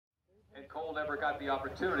Cole never got the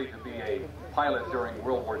opportunity to be a pilot during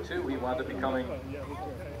World War II. He wound up becoming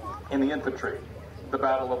in the infantry, the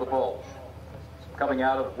Battle of the Bulge. Coming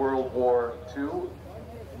out of World War II,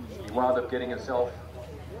 he wound up getting himself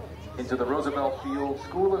into the Roosevelt Field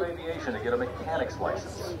School of Aviation to get a mechanic's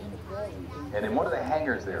license. And in one of the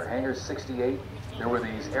hangars there, Hangar 68, there were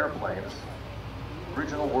these airplanes,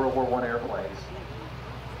 original World War I airplanes,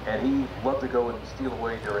 and he loved to go and steal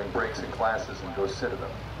away during breaks in classes and go sit in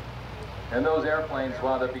them. And those airplanes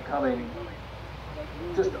wound up becoming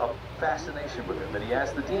just a fascination with him. And he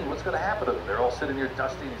asked the dean, what's going to happen to them? They're all sitting here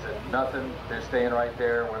dusty. And he said, nothing. They're staying right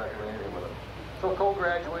there. We're not doing anything with them. So Cole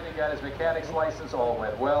graduated, got his mechanic's license, all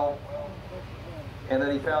went well. And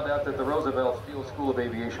then he found out that the Roosevelt Field School of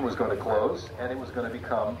Aviation was going to close, and it was going to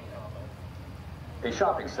become a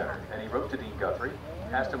shopping center. And he wrote to Dean Guthrie,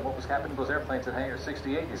 asked him what was happening to those airplanes at Hangar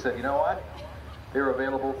 68. He said, you know what? They're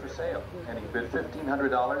available for sale. And he bid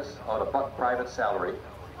 $1,500 on a buck private salary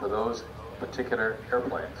for those particular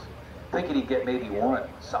airplanes, thinking he'd get maybe one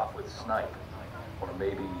Sopwith Snipe, or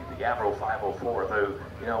maybe the Avro 504,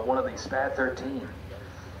 one of these SPAD 13.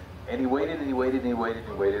 And he waited and he waited and he waited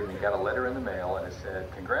and he waited, and he got a letter in the mail, and it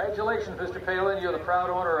said, congratulations, Mr. Palin, you're the proud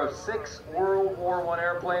owner of 6 World War I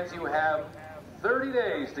airplanes. You have 30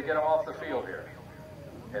 days to get them off the field here.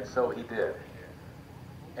 And so he did.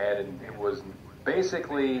 And it was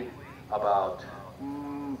basically about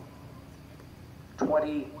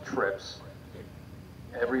 20 trips,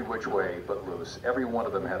 every which way but loose. Every one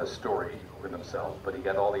of them had a story with themselves, but he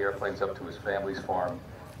got all the airplanes up to his family's farm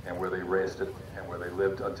and where they raised it and where they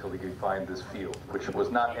lived until he could find this field, which was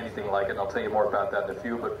not anything like it. And I'll tell you more about that in a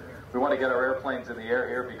few, but we want to get our airplanes in the air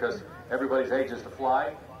here because everybody's anxious to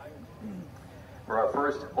fly. For our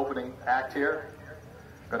first opening act here,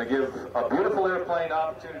 going to give a beautiful airplane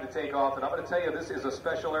opportunity to take off, and I'm going to tell you this is a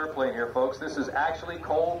special airplane here, folks. This is actually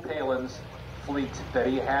Cole Palin's fleet that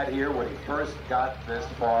he had here when he first got this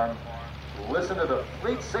farm. Listen to the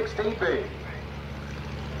Fleet 16B.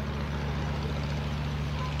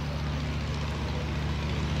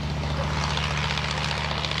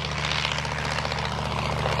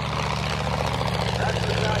 That's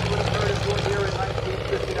the sound you would have heard if you were here in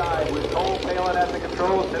 1959 with Cole Palin at the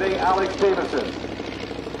controls. Today, Alex Davison.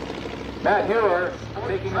 Matt Hewer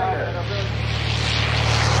taking the air.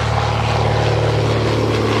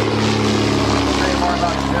 Say more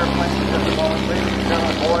about this airplane in just a moment, ladies and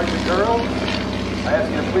gentlemen, boys and girls. I ask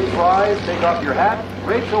you to please rise, take off your hat.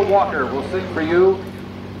 Rachel Walker will sing for you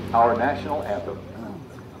our national anthem.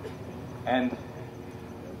 And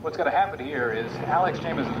what's going to happen here is Alex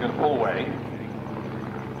Jameson is going to pull away,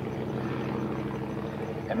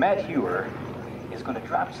 and Matt Hewer is going to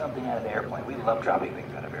drop something out of the airplane. We love dropping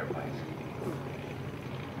things out of airplanes.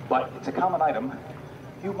 But it's a common item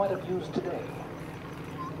you might have used today.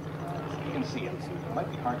 You can see it. It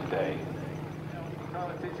might be hard today.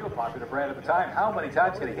 It's a popular brand at the time. How many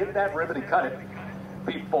times can he hit that ribbon and cut it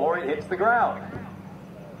before it hits the ground?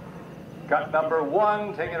 Cut number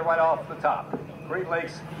 1, taking it right off the top. Great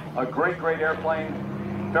Lakes, a great, great airplane.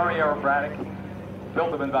 Very aerobatic.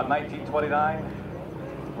 Built them in about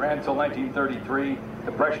 1929. Ran until 1933.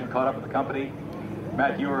 Depression caught up with the company.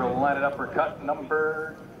 Matt Hewer will line it up for cut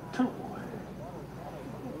number 2.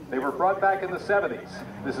 They were brought back in the 70s.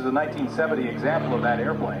 This is a 1970 example of that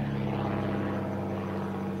airplane.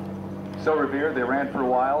 So revered, they ran for a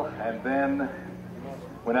while and then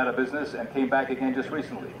went out of business and came back again just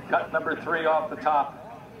recently. Cut number 3 off the top.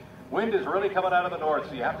 Wind is really coming out of the north,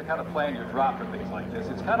 so you have to kind of plan your drop for things like this.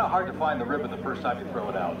 It's kind of hard to find the ribbon the first time you throw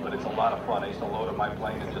it out, but it's a lot of fun. I used to load up my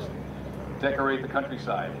plane and just decorate the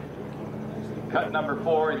countryside. Cut number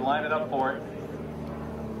 4, you line it up for it.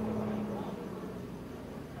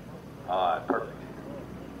 Perfect.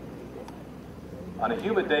 On a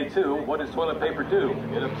humid day too, what does toilet paper do?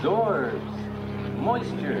 It absorbs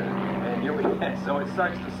moisture, and so it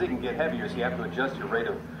starts to sink and get heavier, so you have to adjust your rate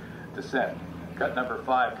of descent. Cut number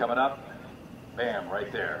 5 coming up. Bam,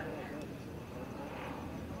 right there.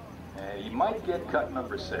 And you might get cut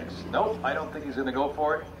number 6. Nope, I don't think he's going to go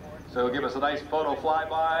for it. So he'll give us a nice photo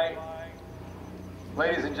flyby.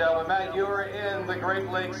 Ladies and gentlemen, Matt Hewer in the Great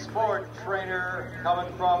Lakes Sport Trainer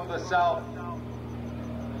coming from the south.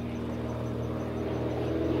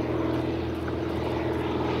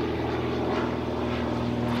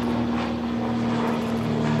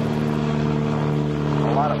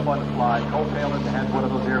 A lot of fun to fly. Cole Palin had one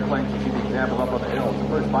of those airplanes. You see the example up on the hill. It's the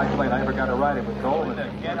first biplane I ever got to ride it with Cole. And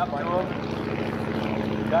then again up to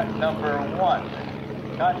him. Cut number 1.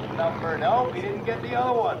 Cut number, no, we didn't get the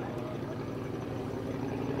other one.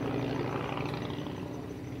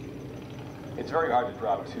 It's very hard to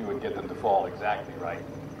drop 2 and get them to fall exactly right.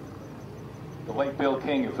 The late Bill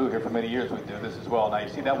King, who flew here for many years, would do this as well. Now you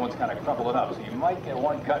see that one's kind of crumbling up, so you might get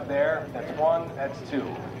one cut there. That's one, that's two.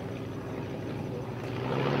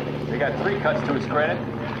 He got 3 cuts to his credit.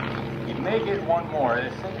 He may get one more.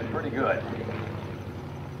 It's sinking pretty good.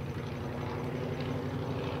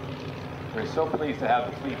 We're so pleased to have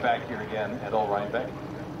the fleet back here again at Old Rhinebeck.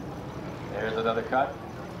 There's another cut.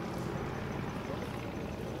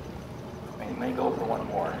 He may go for one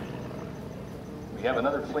more. We have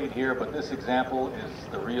another fleet here, but this example is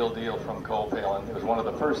the real deal from Cole Palin. It was one of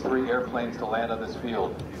the first 3 airplanes to land on this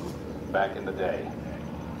field back in the day.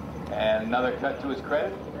 And another cut to his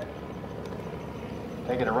credit.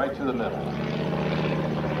 Taking it right to the middle.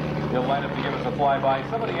 He'll line up to give us a flyby.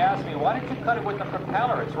 Somebody asked me, why didn't you cut it with the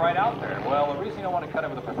propeller? It's right out there. Well, the reason you don't want to cut it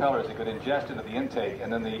with the propeller is it could ingest into the intake,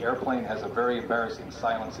 and then the airplane has a very embarrassing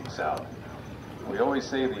silencing sound. We always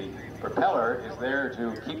say the propeller is there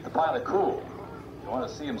to keep the pilot cool. You want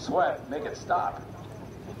to see him sweat, make it stop.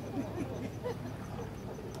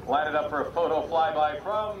 Line it up for a photo flyby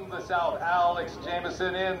from the south. Alex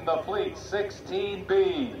Jameson in the fleet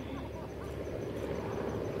 16B.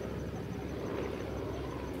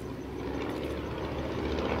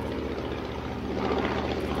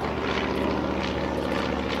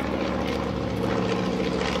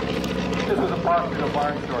 This was a popular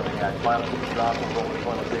barnstorming act. Pilots would drop a roll of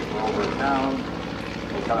toilet paper over a town.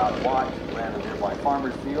 They cut out a watch, land in a nearby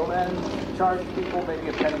farmer's field, and charge people maybe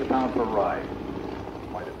a penny a pound per ride.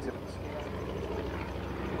 Might have tipped.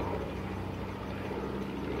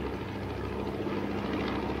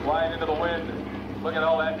 Flying into the wind. Look at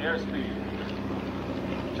all that airspeed.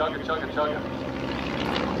 Chugga, chugga, chugga.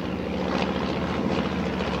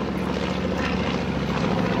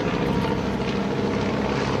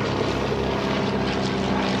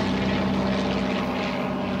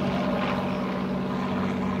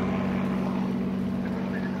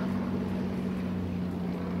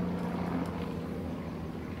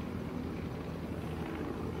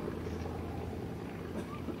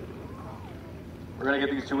 We're going to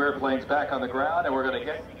get these 2 airplanes back on the ground, and we're going to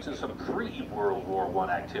get to some pre-World War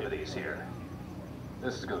I activities here.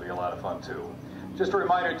 This is going to be a lot of fun, too. Just a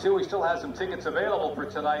reminder, too, we still have some tickets available for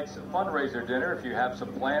tonight's fundraiser dinner. If you have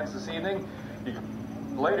some plans this evening,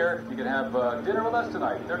 later you can have dinner with us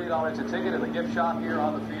tonight. $30 a ticket in the gift shop here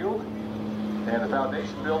on the field. And the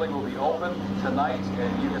foundation building will be open tonight,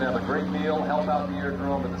 and you can have a great meal, help out the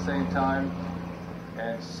aerodrome at the same time,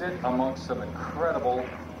 and sit amongst some incredible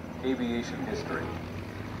aviation history.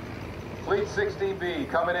 Fleet 16B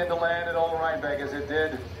coming in to land at Old Rhinebeck as it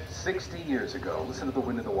did 60 years ago. Listen to the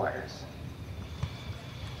wind of the wires.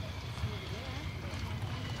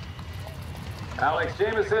 Alex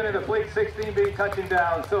Jameson in the Fleet 16B touching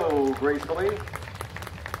down so gracefully.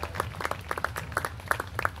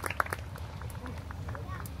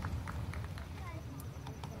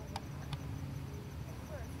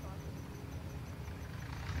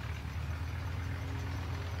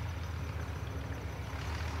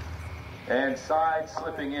 And side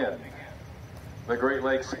slipping in, the Great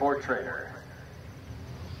Lakes sport trainer.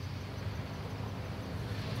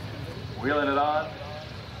 Wheeling it on,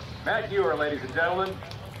 Matt Ewer, ladies and gentlemen.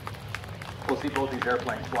 We'll see both these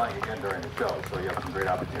airplanes flying again during the show, so you have some great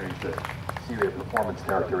opportunities to see their performance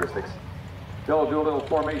characteristics. Bill will do a little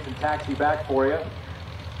formation taxi back for you.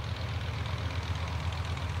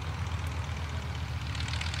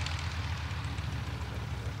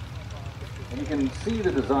 And you can see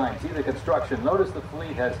the design, see the construction. Notice the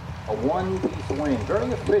fleet has a one-piece wing,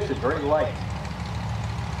 very efficient, very light.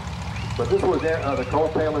 But this was the Cole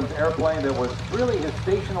Palin's airplane that was really his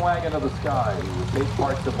station wagon of the sky. He would take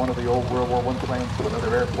parts of one of the old World War I planes to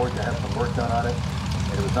another airport to have some work done on it.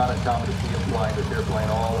 And it was not uncommon to see him flying this airplane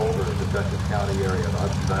all over the Dutchess County area, the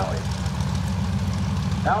Hudson Valley.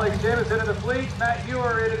 Alex Jameson in the fleet, Matt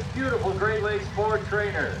Ewer in his beautiful Great Lakes Ford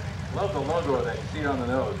trainer. Love the logo that you see on the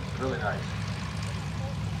nose. It's really nice.